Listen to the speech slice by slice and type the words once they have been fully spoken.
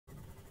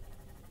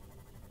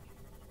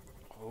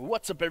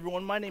What's up,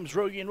 everyone? My name's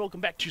Rogi, and welcome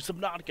back to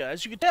Subnautica.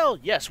 As you can tell,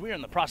 yes, we are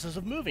in the process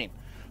of moving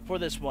for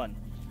this one.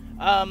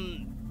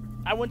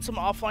 I went some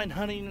offline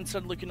hunting and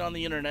started looking on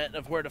the internet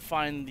of where to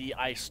find the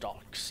ice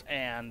stalks,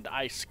 and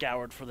I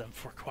scoured for them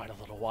for quite a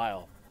little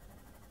while.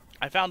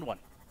 I found one.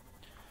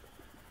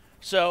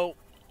 So,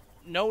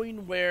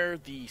 knowing where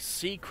the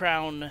sea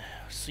crown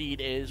seed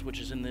is, which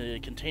is in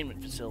the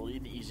containment facility,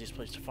 the easiest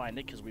place to find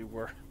it, because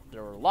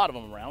there were a lot of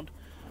them around.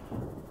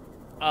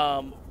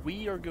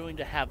 We are going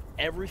to have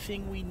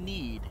everything we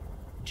need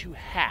to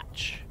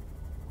hatch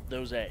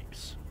those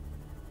eggs.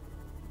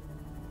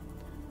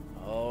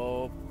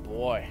 Oh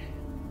boy.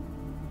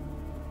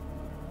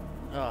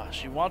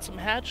 She wants them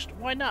hatched?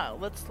 Why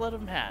not? Let's let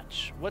them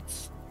hatch.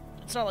 It's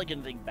not like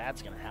anything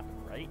bad's gonna happen,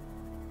 right?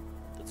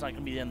 It's not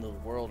gonna be the end of the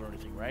world or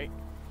anything, right?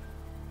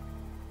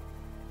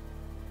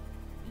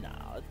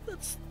 Nah,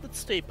 let's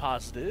stay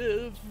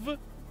positive.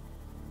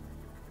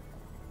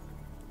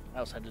 I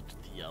was headed to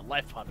the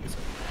life pod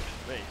instead of the actual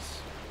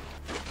base.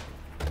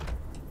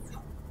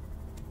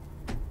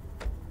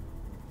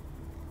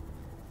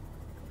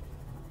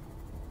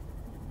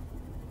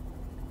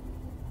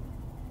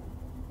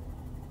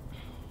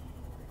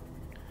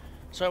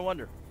 So I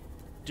wonder,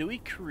 do we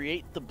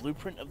create the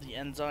blueprint of the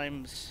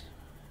enzymes?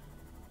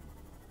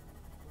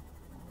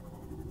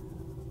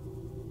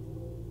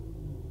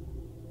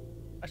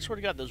 I swear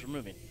to God, those were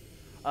moving.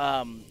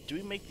 Do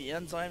we make the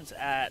enzymes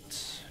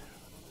at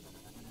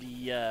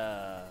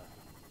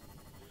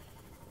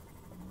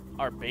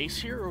our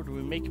base here, or do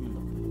we make them in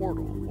the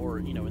portal, or,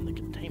 you know, in the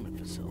containment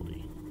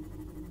facility?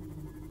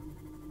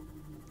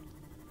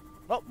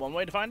 Well, one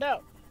way to find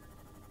out.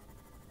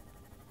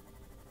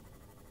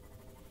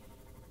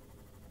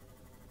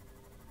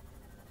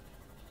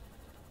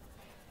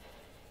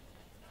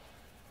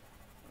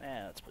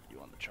 Let's put you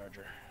on the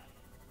charger.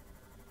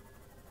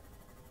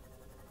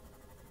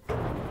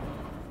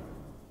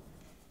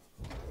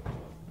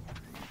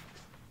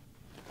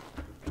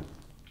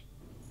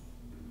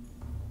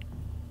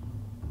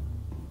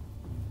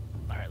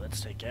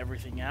 Let's take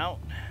everything out.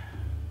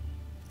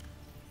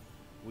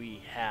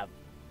 We have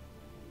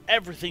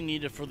everything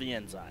needed for the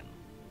enzyme.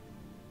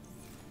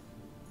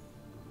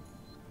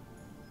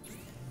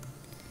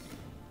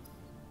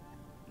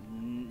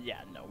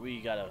 Yeah, no,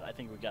 I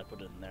think we gotta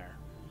put it in there.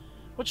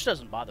 Which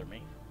doesn't bother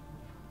me.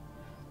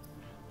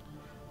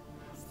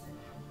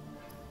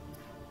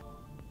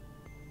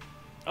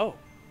 Oh.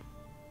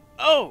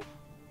 Oh!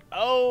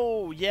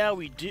 Oh, yeah,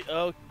 we do.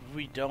 Oh,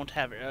 we don't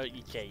have it.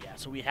 Okay, yeah,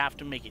 so we have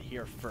to make it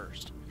here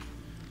first.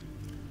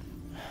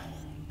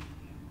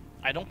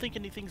 I don't think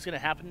anything's going to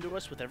happen to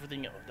us with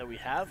everything that we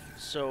have,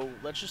 so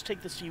let's just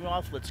take the steam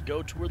off. Let's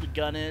go to where the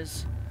gun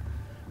is.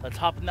 Let's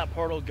hop in that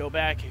portal, go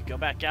back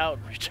out,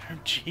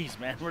 return. Jeez,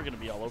 man, we're going to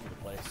be all over the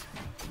place.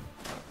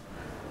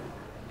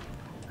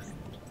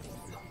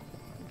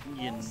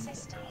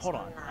 Hold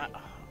on.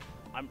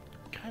 I'm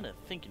kind of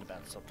thinking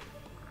about something.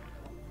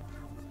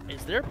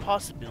 Is there a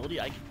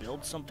possibility I could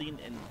build something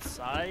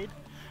inside?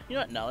 You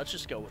know what? No, let's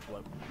just go with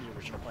what the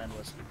original plan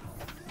was.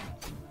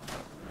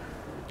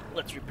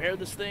 Let's repair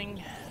this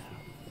thing,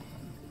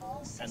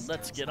 and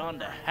let's get on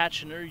to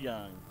hatching her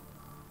young.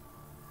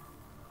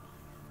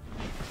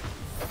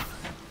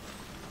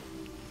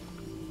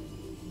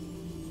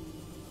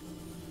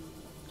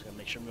 Just gotta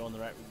make sure I'm going in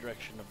the right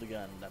direction of the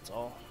gun, that's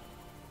all.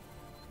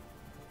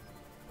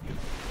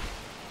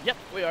 Yep,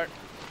 we are.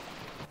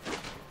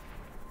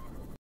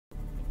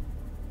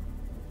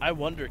 I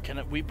wonder,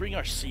 can we bring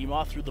our sea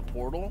moth through the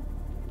portal?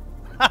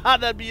 Haha,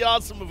 that'd be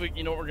awesome if we,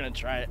 you know what, we're gonna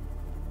try it.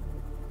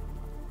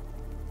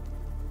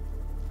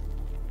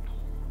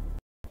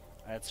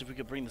 Alright, let's see if we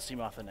could bring the sea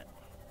moth in it.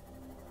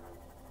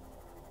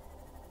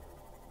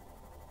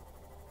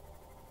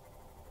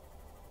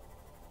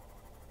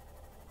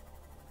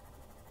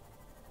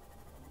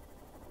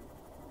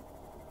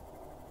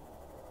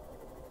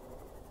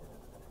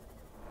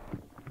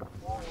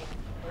 Warning,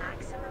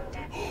 maximum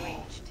depth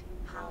reached.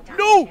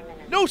 No!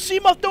 No, sea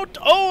moth, don't!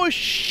 Oh,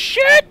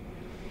 shit!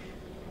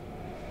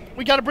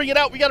 We gotta bring it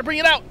out, we gotta bring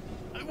it out!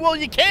 Well,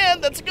 you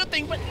can, that's a good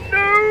thing, but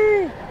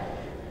no!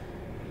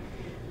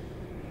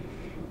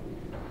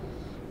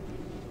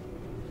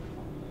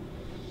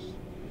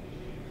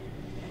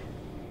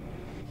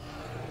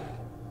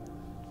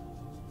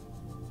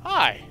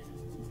 Hi.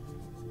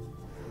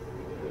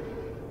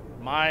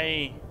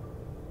 My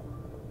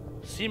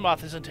sea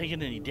moth isn't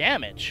taking any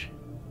damage.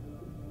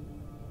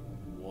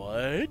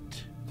 What?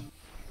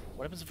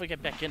 What happens if I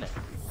get back in it?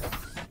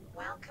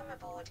 Welcome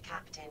aboard,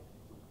 Captain.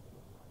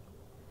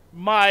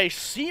 My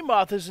sea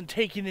moth isn't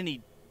taking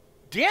any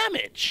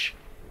damage.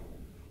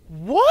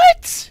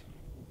 What?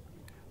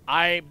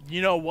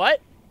 You know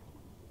what?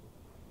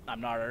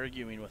 I'm not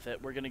arguing with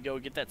it. We're gonna go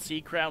get that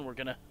sea crown. We're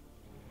gonna,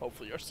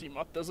 hopefully our sea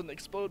moth doesn't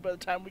explode by the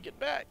time we get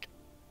back.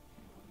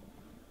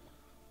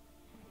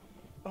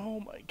 Oh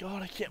my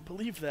god, I can't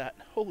believe that.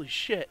 Holy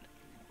shit.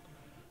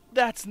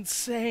 That's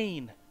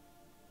insane.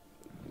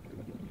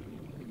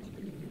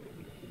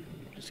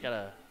 Just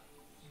gotta...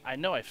 I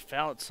know I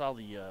saw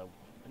the,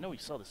 I know we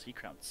saw the sea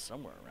crown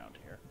somewhere around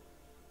here.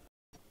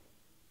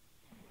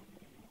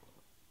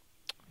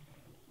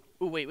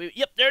 Oh, wait.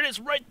 Yep, there it is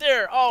right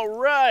there. All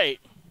right.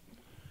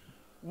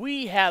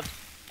 We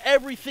have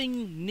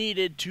everything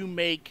needed to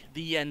make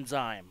the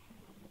enzyme.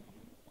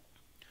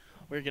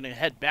 We're going to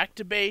head back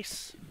to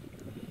base.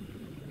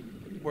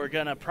 We're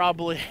going to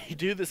probably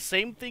do the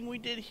same thing we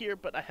did here,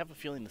 but I have a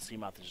feeling the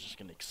Seamoth is just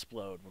going to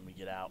explode when we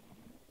get out.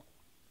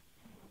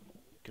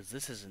 Because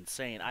this is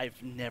insane.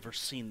 I've never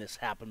seen this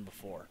happen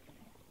before.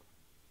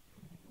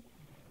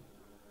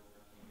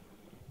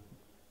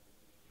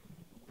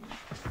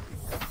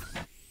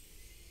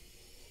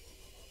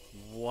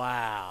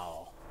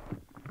 Wow.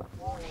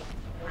 Warning.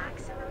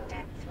 Maximum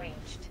depth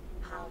reached.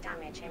 Hull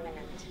damage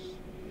imminent.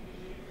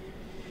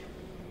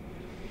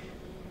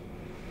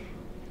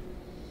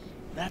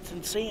 That's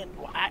insane.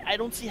 I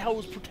don't see how it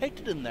was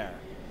protected in there.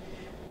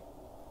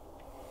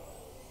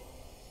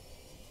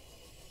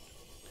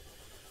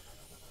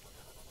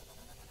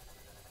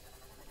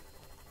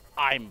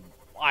 I'm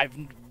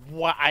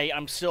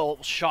still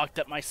shocked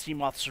that my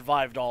Seamoth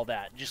survived all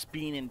that. Just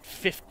being in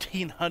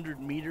 1,500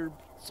 meters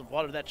of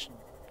water, that should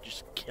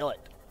just kill it.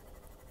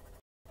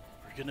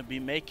 We're gonna be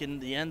making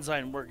the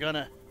enzyme. We're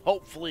gonna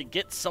hopefully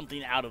get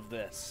something out of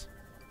this.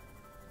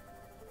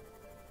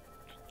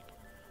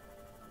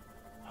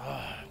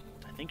 I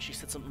think she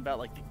said something about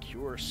like the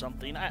cure or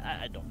something.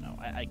 I don't know.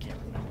 I can't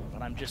remember.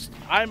 But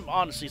I'm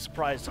honestly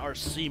surprised our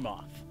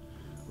Seamoth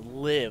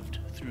lived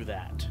through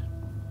that.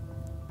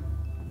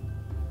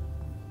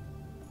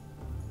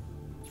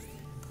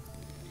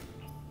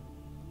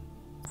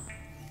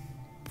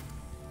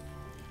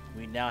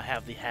 We now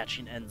have the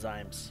hatching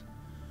enzymes.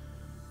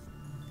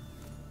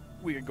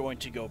 We are going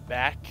to go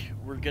back.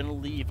 We're going to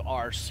leave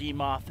our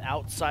Seamoth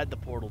outside the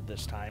portal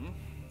this time.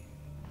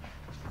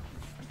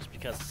 Just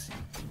because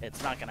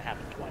it's not going to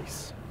happen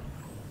twice.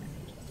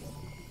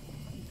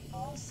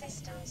 All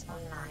systems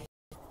online.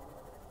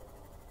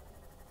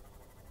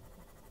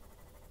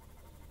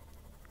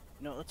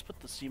 No, let's put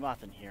the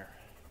Seamoth in here.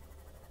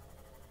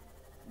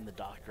 In the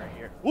dock right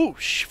here.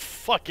 Whoosh!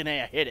 Fucking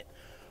A, I hit it.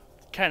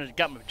 Kind of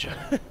got me...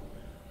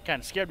 kind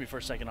of scared me for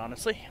a second,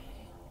 honestly.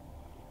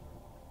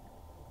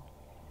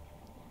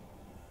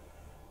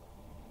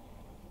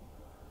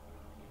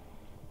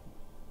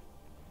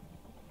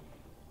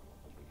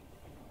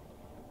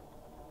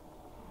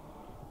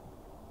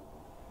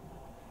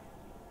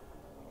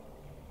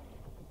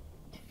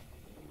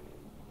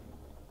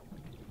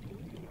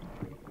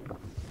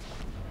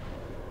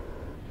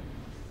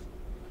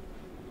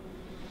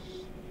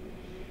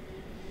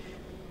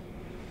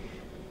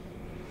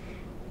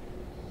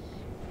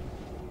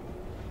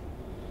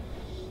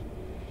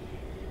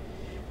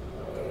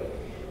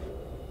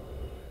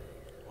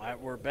 Alright,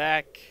 we're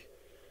back.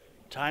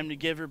 Time to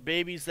give her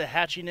babies the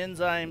hatching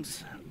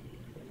enzymes.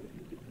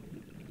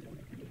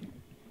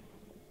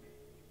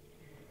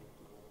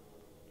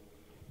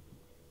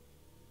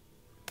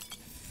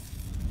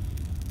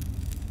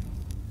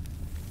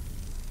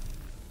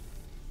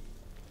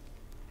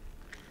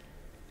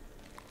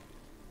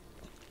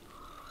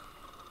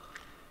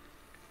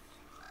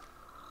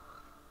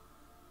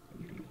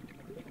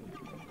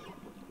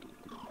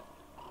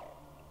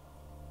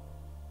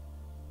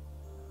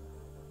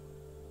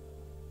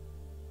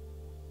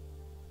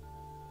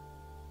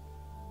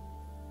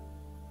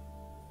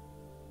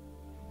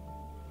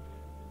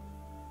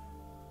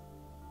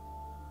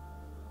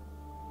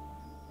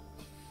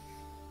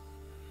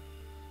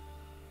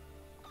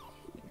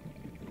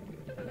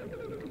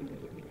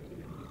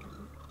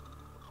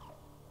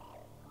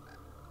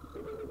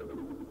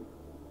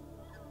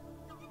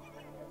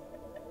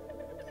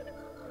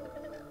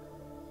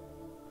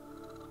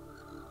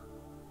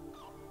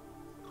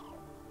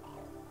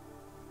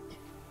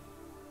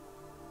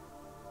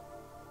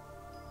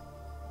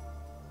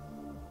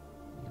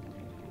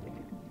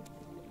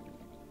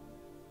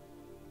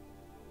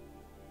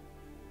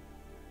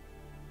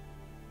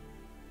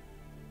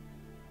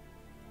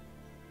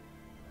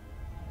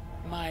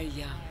 My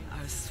young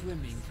are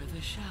swimming for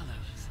the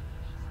shallows.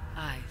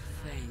 I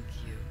thank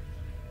you.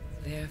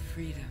 Their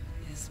freedom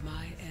is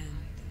my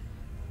end.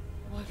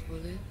 What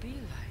will it be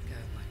like,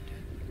 I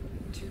wonder,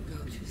 to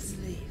go to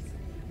sleep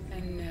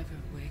and never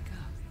wake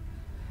up?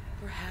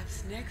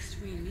 Perhaps next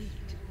we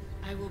meet,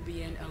 I will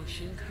be an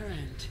ocean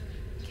current,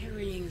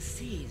 carrying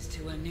seeds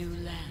to a new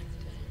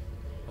land.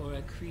 Or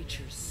a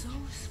creature so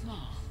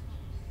small,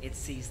 it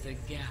sees the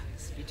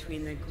gaps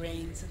between the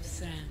grains of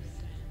sand.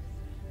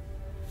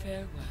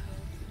 Farewell,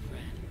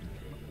 friend.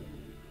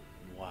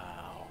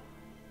 Wow.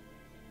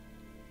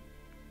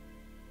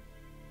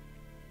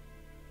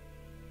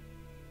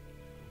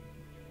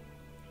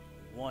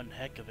 One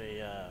heck of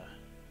a,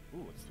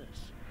 ooh, what's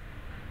this?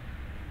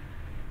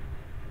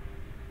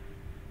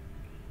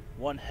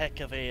 One heck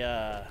of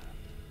a,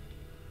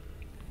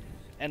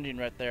 ending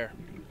right there.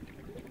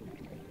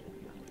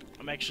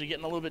 I'm actually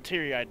getting a little bit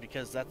teary-eyed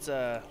because that's,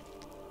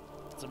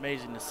 it's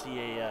amazing to see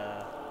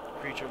a,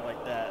 creature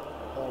like that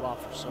hold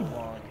off for so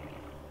long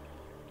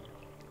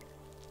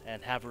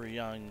and have her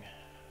young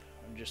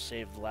and just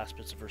save the last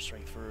bits of her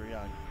strength for her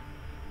young.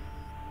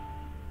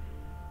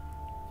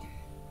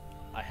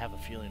 I have a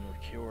feeling we're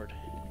cured.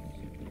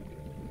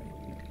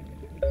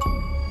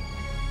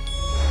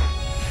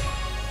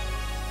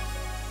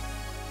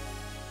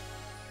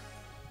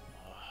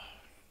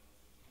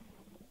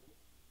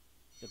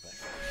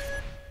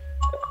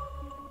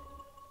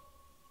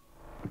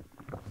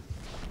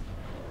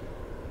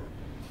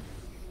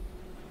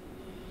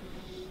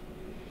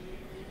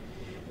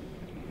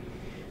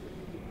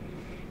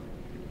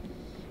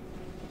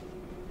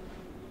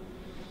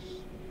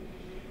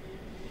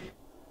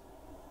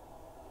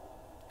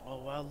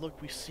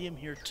 look, we see him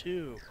here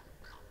too.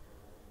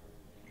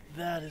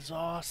 That is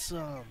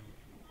awesome.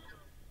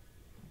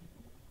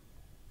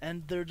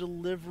 And they're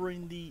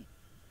delivering the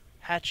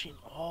hatching.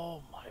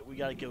 Oh my, we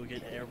gotta go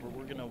get air.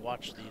 We're gonna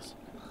watch these.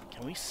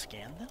 Can we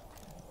scan them?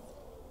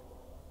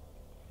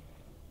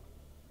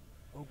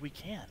 Oh, we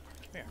can.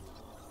 Come here.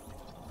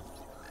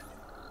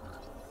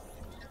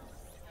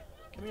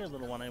 Come here,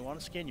 little one. I want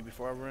to scan you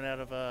before I run out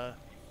of, There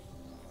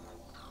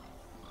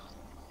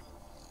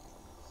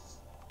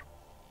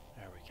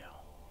we go.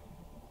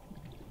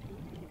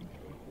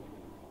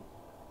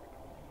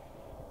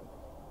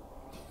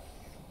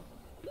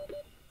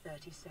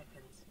 30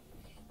 seconds.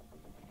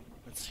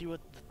 Let's see what...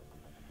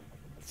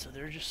 So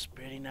they're just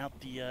spitting out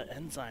the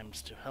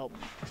enzymes to help.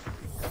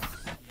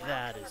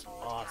 That is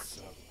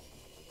awesome.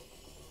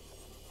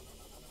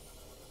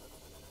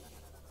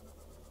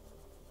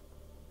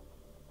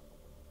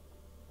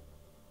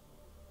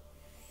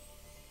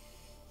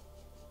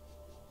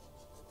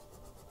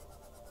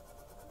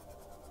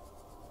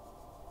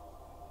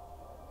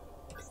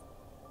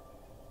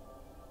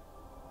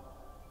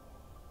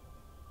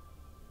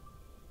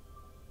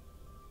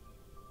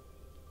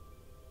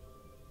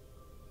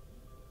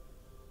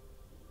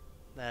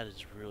 That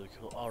is really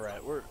cool.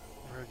 Alright, we're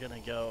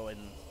gonna go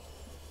and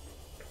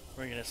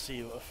we're gonna see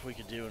if we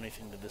could do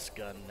anything to this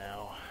gun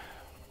now.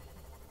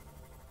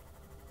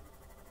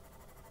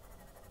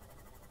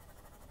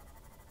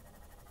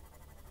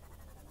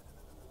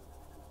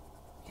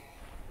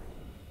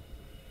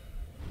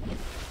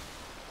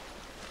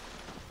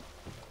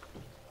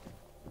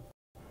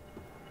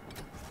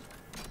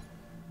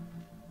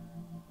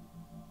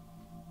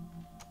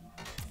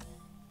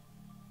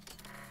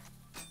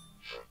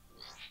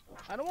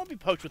 I don't want to be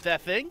poked with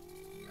that thing.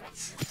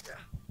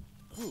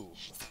 Ooh.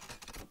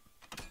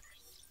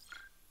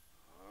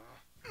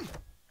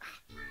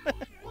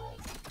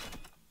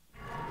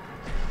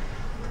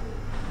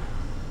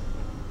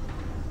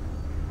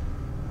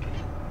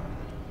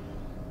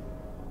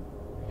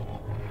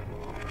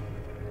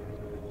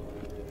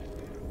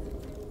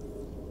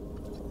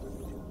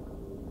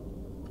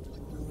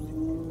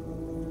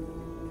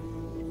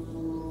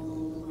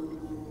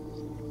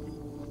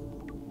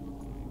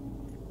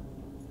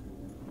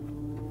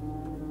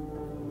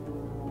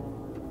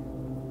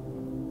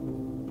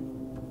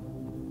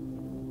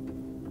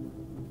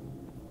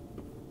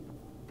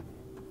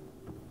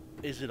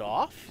 Is it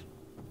off?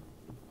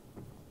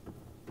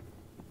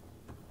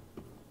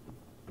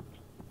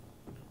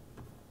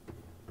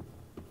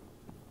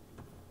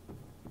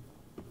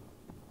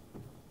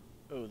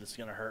 Oh, this is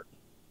gonna hurt.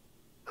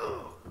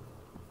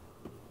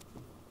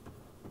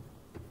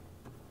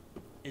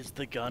 Is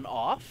the gun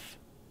off?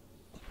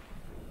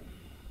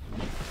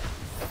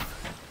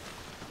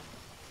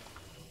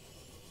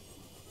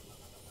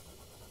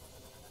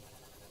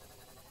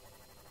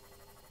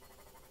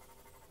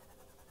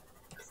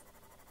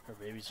 Our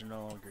babies are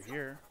no longer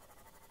here.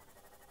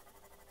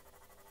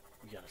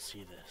 We gotta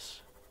see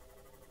this.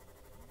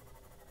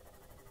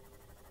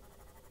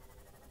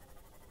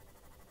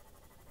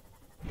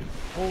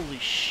 Holy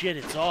shit,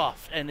 it's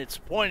off, and it's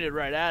pointed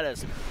right at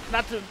us.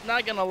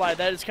 Not gonna lie,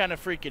 that is kind of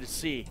freaky to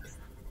see.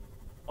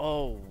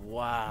 Oh,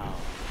 wow.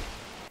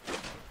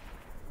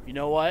 You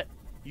know what?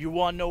 You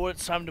wanna know what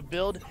it's time to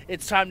build?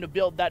 It's time to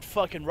build that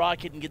fucking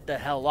rocket and get the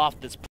hell off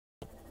this.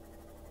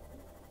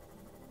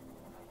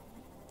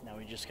 Now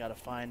we just gotta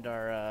find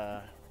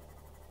our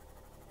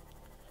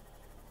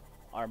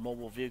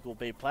mobile vehicle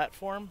bay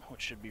platform,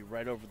 which should be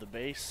right over the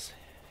base,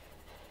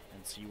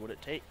 and see what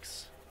it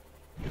takes.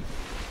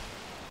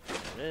 There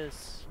it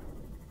is.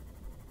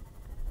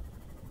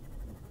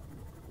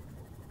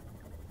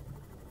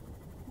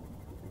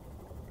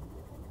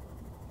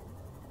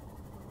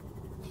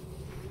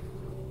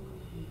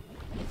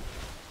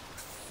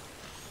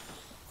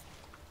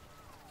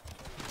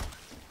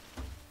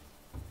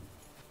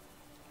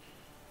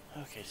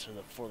 Okay, so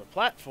for the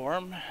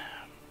platform,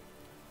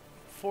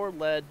 4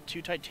 lead,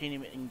 2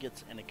 titanium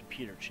ingots, and a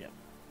computer chip.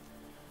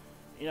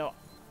 You know,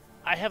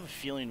 I have a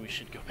feeling we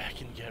should go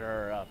back and get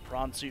our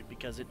prawn suit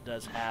because it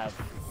does have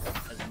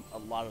a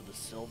lot of the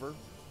silver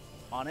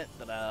on it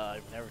that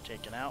I've never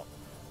taken out.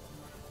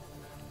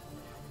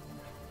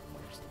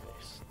 Where's the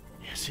base?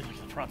 Yeah, see, look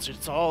at the prawn suit.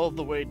 It's all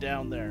the way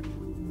down there.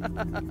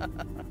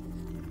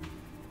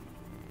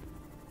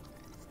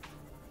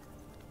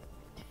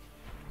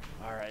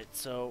 Alright,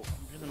 so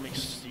I'm gonna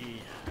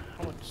see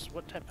how much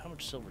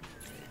silver do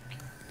we take?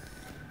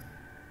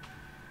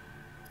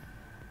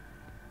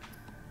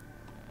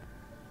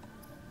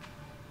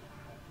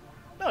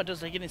 No, it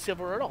doesn't take any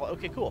silver at all.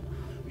 Okay, cool.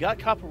 We got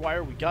copper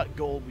wire, we got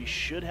gold, we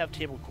should have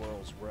table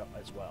coils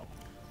as well.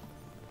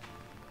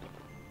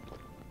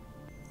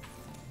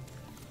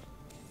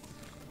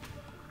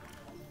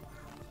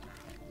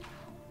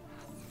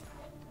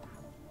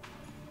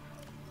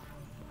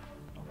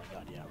 Oh my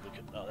god, yeah, look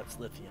at, oh, that's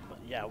lithium, but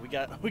yeah, we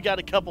got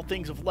a couple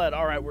things of lead.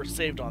 Alright, we're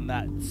saved on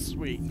that.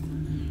 Sweet.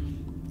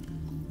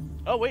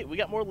 Oh wait, we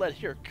got more lead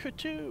here.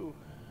 Kutu.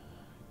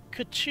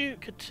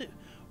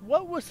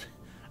 What was...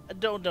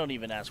 Don't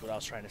even ask what I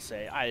was trying to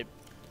say. I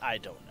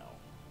don't know.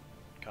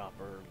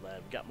 copper,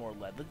 lead. We got more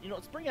lead. You know,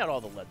 let's bring out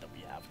all the lead that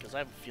we have, because I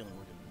have a feeling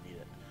we're going to need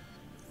it.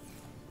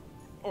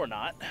 Or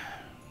not.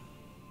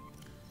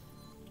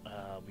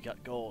 We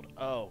got gold.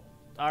 Oh,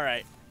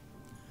 alright.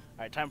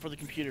 Alright, time for the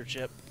computer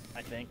chip,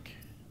 I think.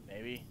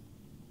 Maybe.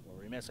 What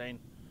were we missing?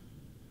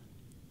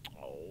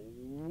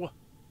 Oh.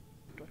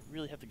 Do I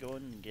really have to go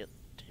in and get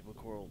table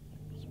coral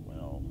as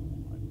well?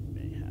 I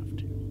may have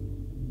to.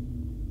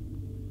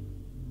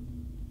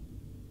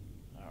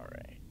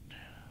 Alright.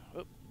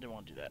 Oh, didn't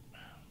want to do that.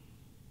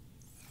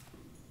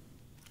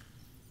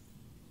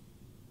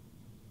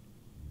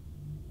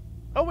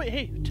 Oh wait,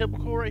 hey, table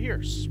coral right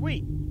here.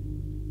 Sweet.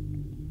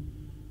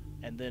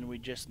 And then we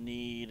just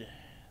need,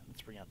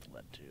 let's bring out the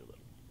lead too,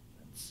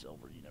 and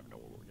silver. You never know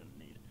what we're gonna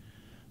need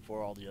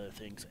for all the other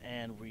things.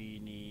 And we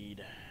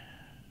need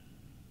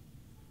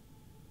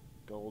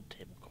gold,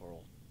 table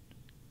coral,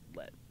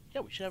 lead.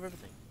 Yeah, we should have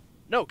everything.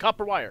 No,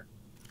 copper wire.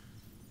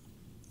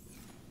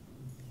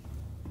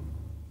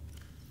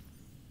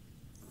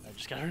 I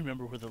just gotta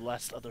remember where the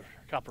last other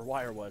copper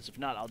wire was. If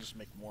not, I'll just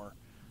make more.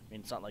 I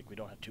mean, it's not like we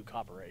don't have 2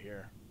 copper right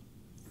here.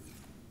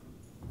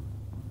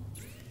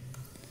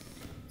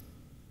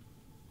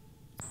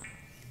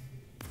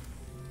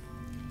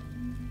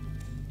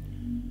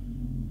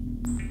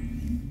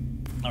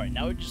 Alright,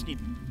 now we just need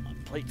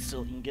plate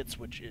steel ingots,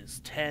 which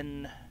is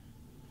 10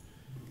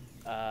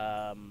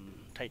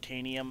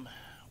 titanium,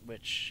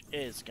 which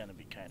is going to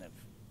be kind of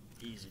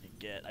easy to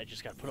get. I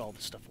just got to put all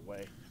this stuff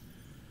away.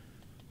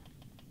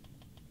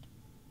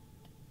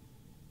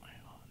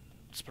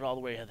 Just put all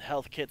the way the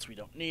health kits. We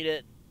don't need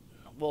it.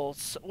 Well,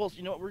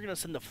 you know what? We're going to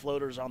send the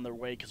floaters on their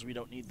way because we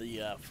don't need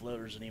the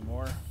floaters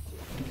anymore.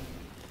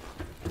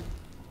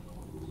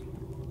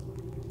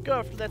 Go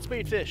after that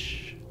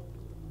spadefish.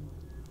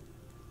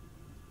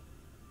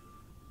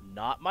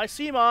 Not my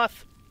sea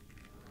moth.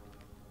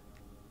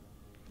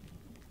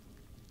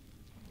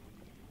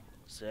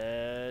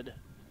 Said,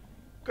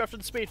 go after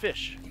the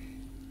spadefish.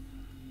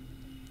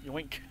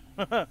 Yoink.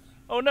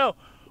 Oh no.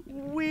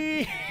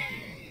 Wee.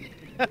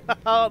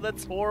 Oh,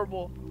 that's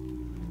horrible.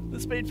 The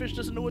spadefish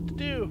doesn't know what to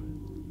do.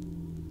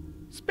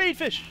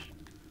 Spadefish.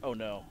 Oh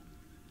no.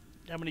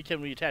 How many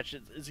can we attach?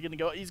 Is he gonna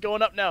go? He's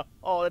going up now.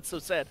 Oh, that's so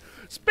sad.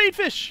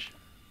 Spadefish.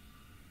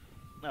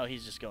 No,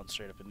 he's just going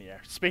straight up in the air.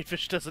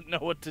 Spadefish doesn't know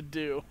what to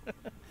do.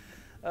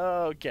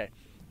 Okay.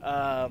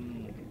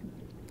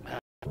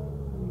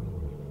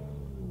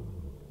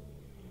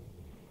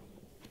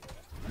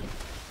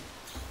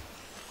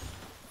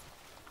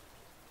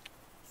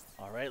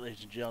 Alright,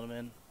 ladies and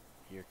gentlemen.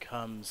 Here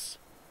comes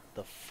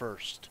the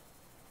first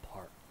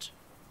part.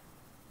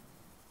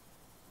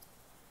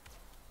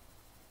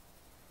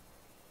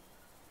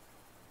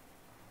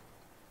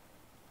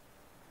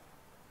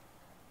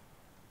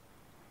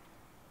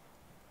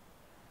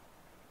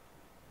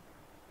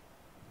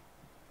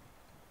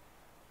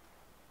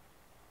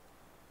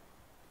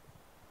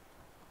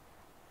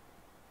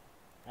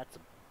 That's a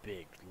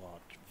big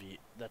launch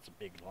that's a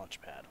big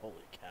launch pad. Holy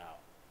cow.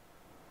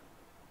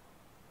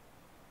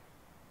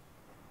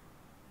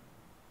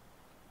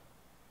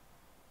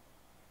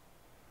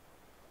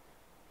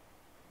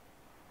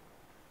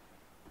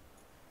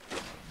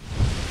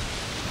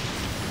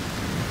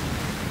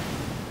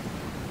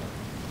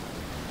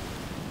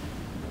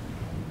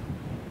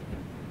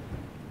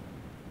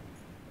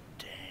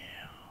 Damn.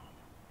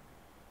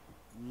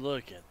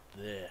 Look at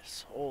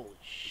this. Holy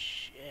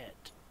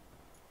shit.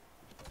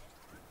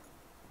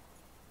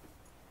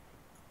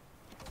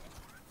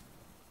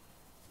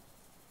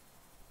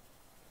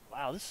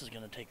 Wow, this is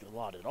going to take a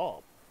lot at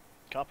all.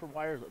 Copper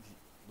wire,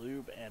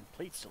 lube, and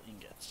plate steel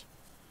ingots.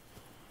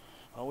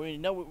 Well, we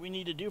know what we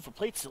need to do for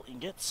plate steel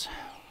ingots.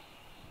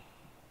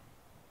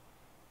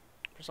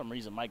 For some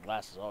reason, my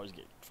glasses always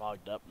get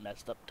fogged up,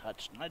 messed up,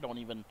 touched, and I don't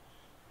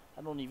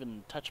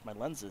even touch my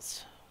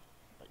lenses.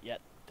 But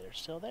yet, they're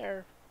still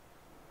there.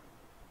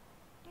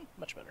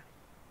 Much better.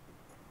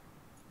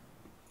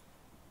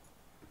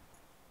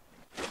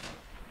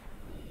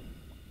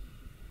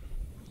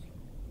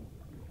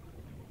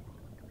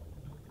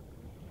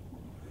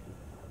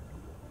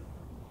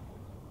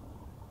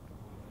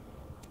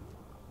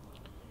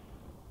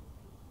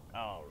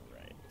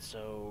 Alright,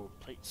 so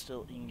plate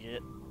steel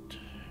ingot,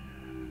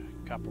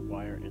 copper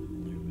wire,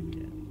 and lube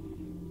again.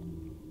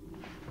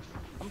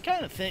 I'm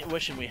kind of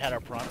wishing we had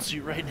our prawn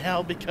suit right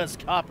now because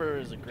copper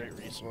is a great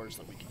resource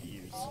that we could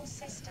use.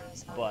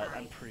 But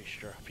I'm pretty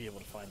sure I'll be able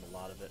to find a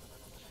lot of it.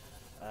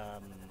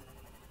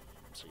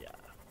 So yeah,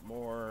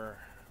 more.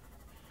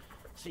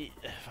 See,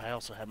 if I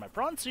also had my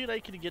prawn suit, I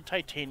could get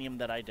titanium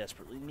that I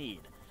desperately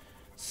need.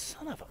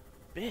 Son of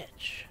a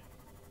bitch.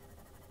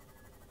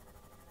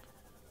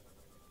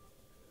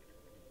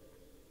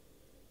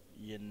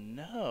 You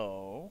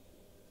know,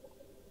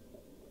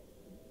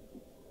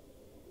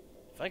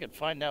 if I could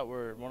find out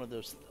where one of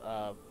those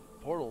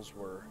portals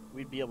were,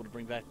 we'd be able to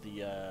bring back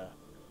the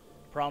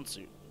prawn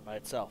suit by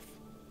itself.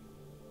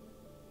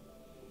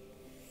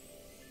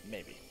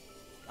 Maybe.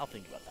 I'll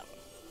think about that one.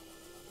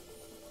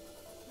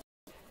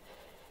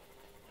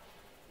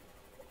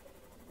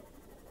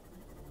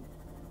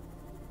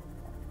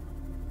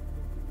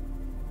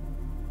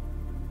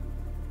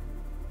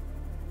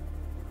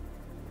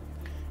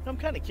 I'm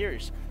kind of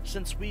curious.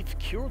 Since we've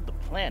cured the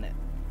planet,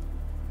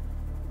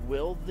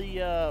 will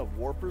the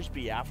warpers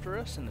be after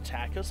us and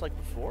attack us like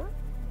before?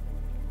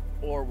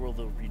 Or will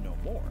there be no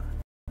more?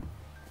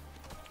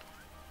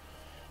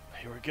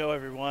 Here we go,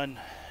 everyone.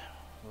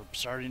 We're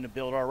starting to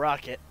build our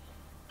rocket.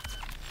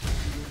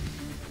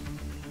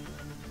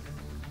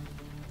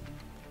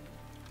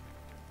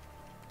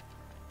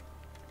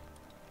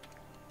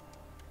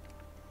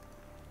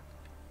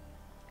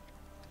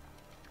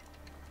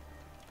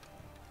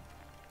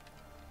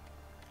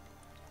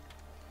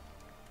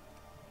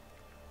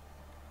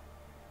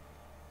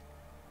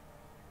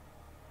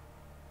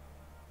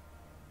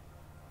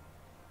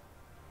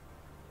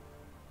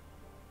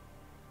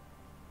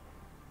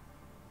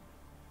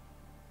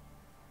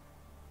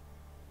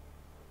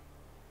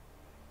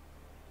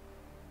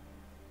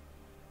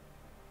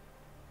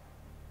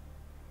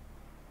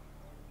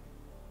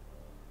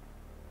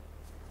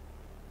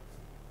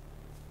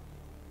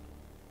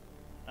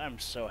 I'm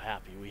so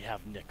happy we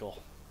have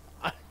nickel.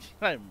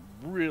 I'm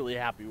really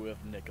happy we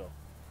have nickel.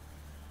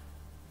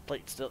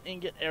 Plate steel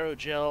ingot,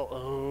 aerogel.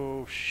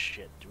 Oh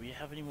shit. Do we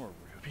have any more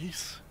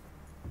rubies?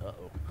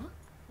 Uh-oh.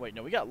 Wait,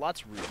 no, we got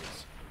lots of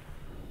rubies.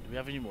 Do we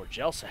have any more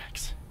gel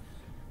sacks?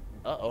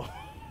 Uh-oh.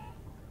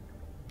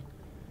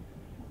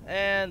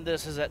 And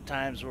this is at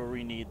times where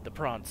we need the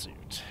prawn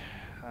suit.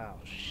 Oh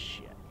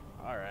shit.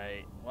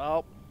 Alright.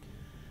 Well,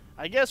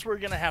 I guess we're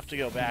gonna have to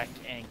go back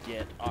and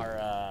get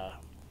our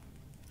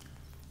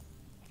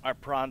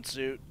prawn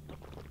suit,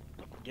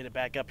 get it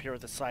back up here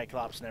with the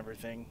Cyclops and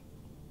everything.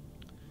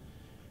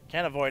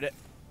 Can't avoid it.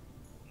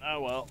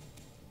 Oh well.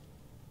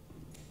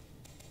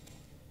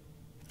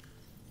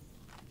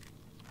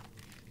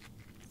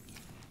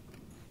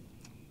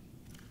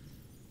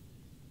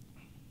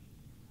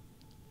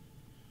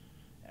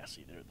 I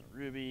see there are the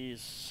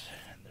rubies,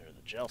 and there are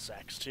the gel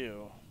sacks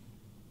too.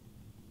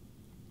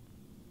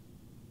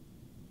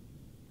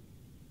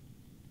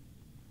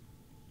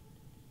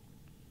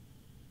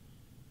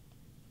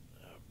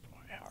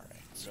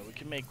 So we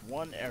can make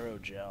one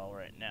aerogel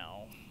right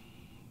now.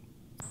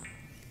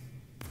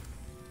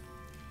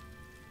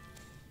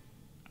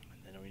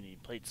 And then we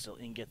need plate steel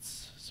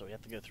ingots, so we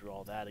have to go through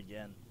all that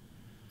again.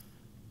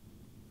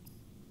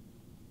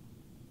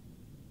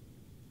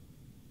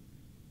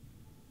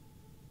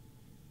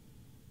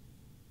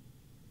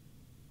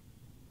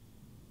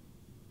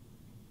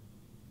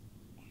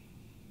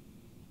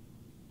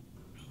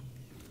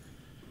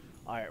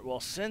 Alright, well,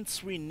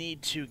 since we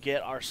need to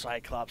get our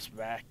Cyclops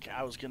back,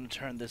 I was going to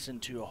turn this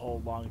into a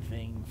whole long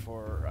thing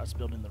for us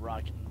building the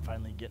rocket and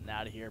finally getting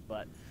out of here,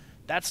 but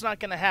that's not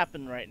going to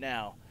happen right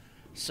now.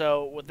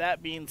 So, with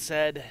that being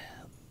said,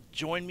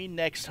 join me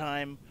next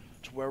time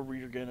to where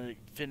we are going to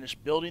finish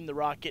building the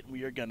rocket and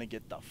we are going to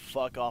get the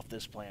fuck off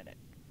this planet.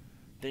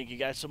 Thank you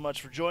guys so much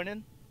for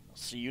joining. I'll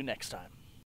see you next time.